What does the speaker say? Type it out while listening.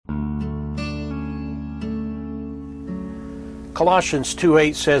Colossians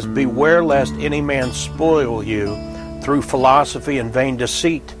 2:8 says, "Beware lest any man spoil you through philosophy and vain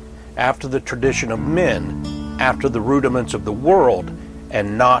deceit, after the tradition of men, after the rudiments of the world,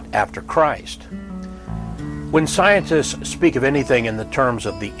 and not after Christ." When scientists speak of anything in the terms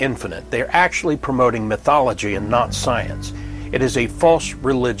of the infinite, they are actually promoting mythology and not science. It is a false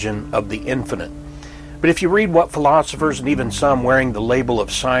religion of the infinite. But if you read what philosophers and even some wearing the label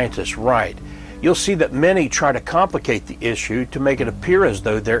of scientists write, you'll see that many try to complicate the issue to make it appear as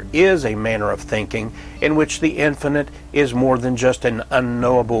though there is a manner of thinking in which the infinite is more than just an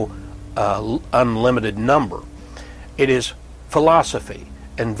unknowable, unlimited number. It is philosophy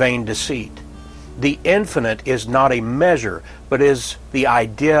and vain deceit. The infinite is not a measure, but is the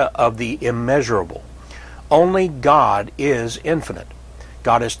idea of the immeasurable. Only God is infinite.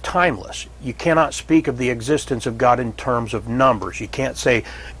 God is timeless. You cannot speak of the existence of God in terms of numbers. You can't say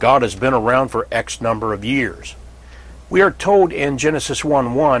God has been around for X number of years. We are told in Genesis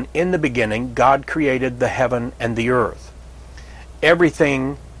 1:1, "In the beginning, God created the heaven and the earth."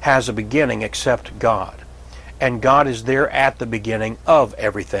 Everything has a beginning except God. And God is there at the beginning of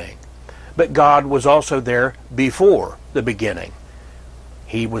everything. But God was also there before the beginning.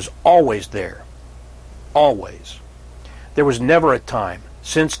 He was always there. Always. There was never a time,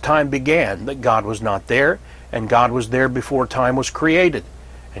 since time began, that God was not there, and God was there before time was created,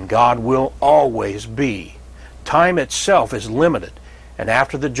 and God will always be. Time itself is limited, and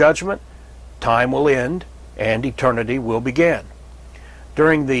after the judgment, time will end, and eternity will begin.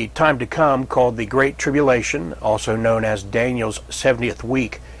 During the time to come, called the Great Tribulation, also known as Daniel's 70th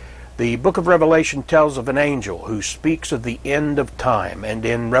week, the book of Revelation tells of an angel who speaks of the end of time, and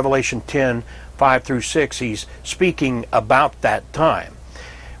in Revelation 10:5-6, he's speaking about that time.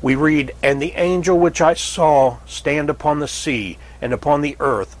 We read, "And the angel which I saw stand upon the sea and upon the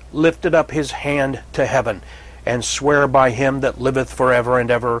earth lifted up his hand to heaven, and sware by him that liveth forever and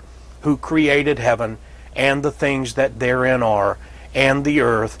ever, who created heaven, and the things that therein are, and the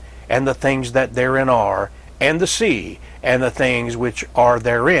earth, and the things that therein are, and the sea, and the things which are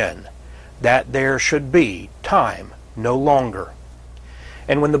therein, that there should be time no longer."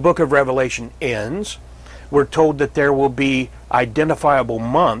 And when the book of Revelation ends, we're told that there will be identifiable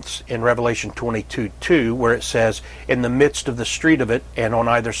months in Revelation 22:2, where it says, "In the midst of the street of it, and on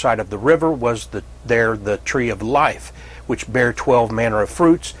either side of the river, was there the tree of life, which bare 12 manner of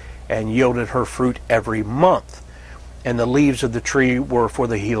fruits, and yielded her fruit every month. And the leaves of the tree were for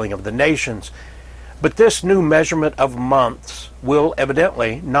the healing of the nations." But this new measurement of months will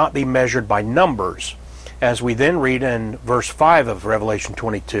evidently not be measured by numbers, as we then read in verse 5 of Revelation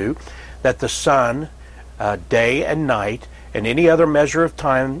 22, that the sun, day and night, and any other measure of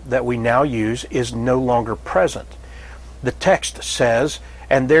time that we now use is no longer present. The text says,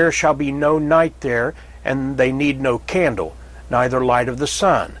 "And there shall be no night there, and they need no candle, neither light of the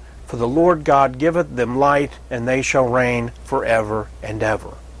sun. For the Lord God giveth them light, and they shall reign forever and ever."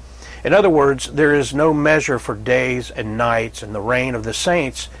 In other words, there is no measure for days and nights, and the reign of the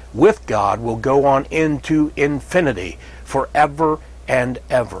saints with God will go on into infinity, forever and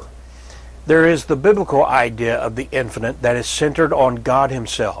ever. There is the biblical idea of the infinite that is centered on God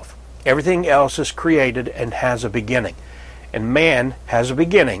himself. Everything else is created and has a beginning. And man has a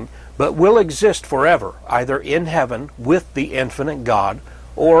beginning, but will exist forever, either in heaven with the infinite God,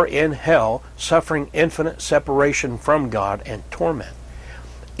 or in hell, suffering infinite separation from God and torment.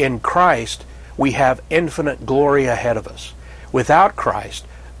 In Christ, we have infinite glory ahead of us. Without Christ,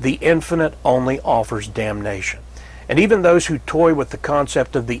 the infinite only offers damnation. And even those who toy with the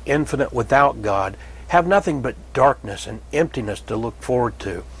concept of the infinite without God have nothing but darkness and emptiness to look forward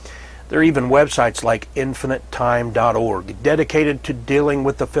to. There are even websites like infinitetime.org dedicated to dealing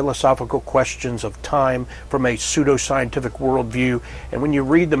with the philosophical questions of time from a pseudoscientific worldview. And when you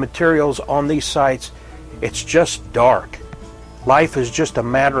read the materials on these sites, it's just dark. Life is just a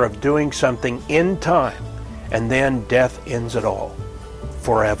matter of doing something in time, and then death ends it all,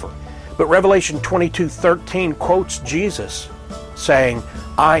 forever. But Revelation 22:13 quotes Jesus, saying,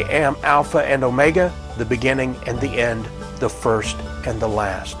 "I am Alpha and Omega, the beginning and the end, the first and the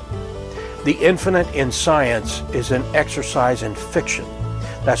last." The infinite in science is an exercise in fiction.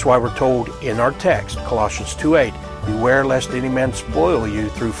 That's why we're told in our text, Colossians 2:8, "Beware lest any man spoil you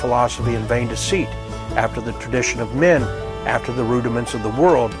through philosophy and vain deceit, after the tradition of men, after the rudiments of the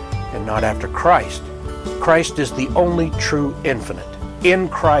world, and not after Christ." Christ is the only true infinite. In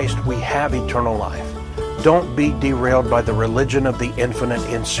Christ we have eternal life. Don't be derailed by the religion of the infinite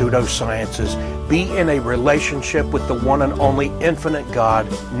in pseudosciences. Be in a relationship with the one and only infinite God,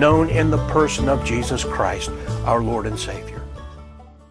 known in the person of Jesus Christ, our Lord and Savior.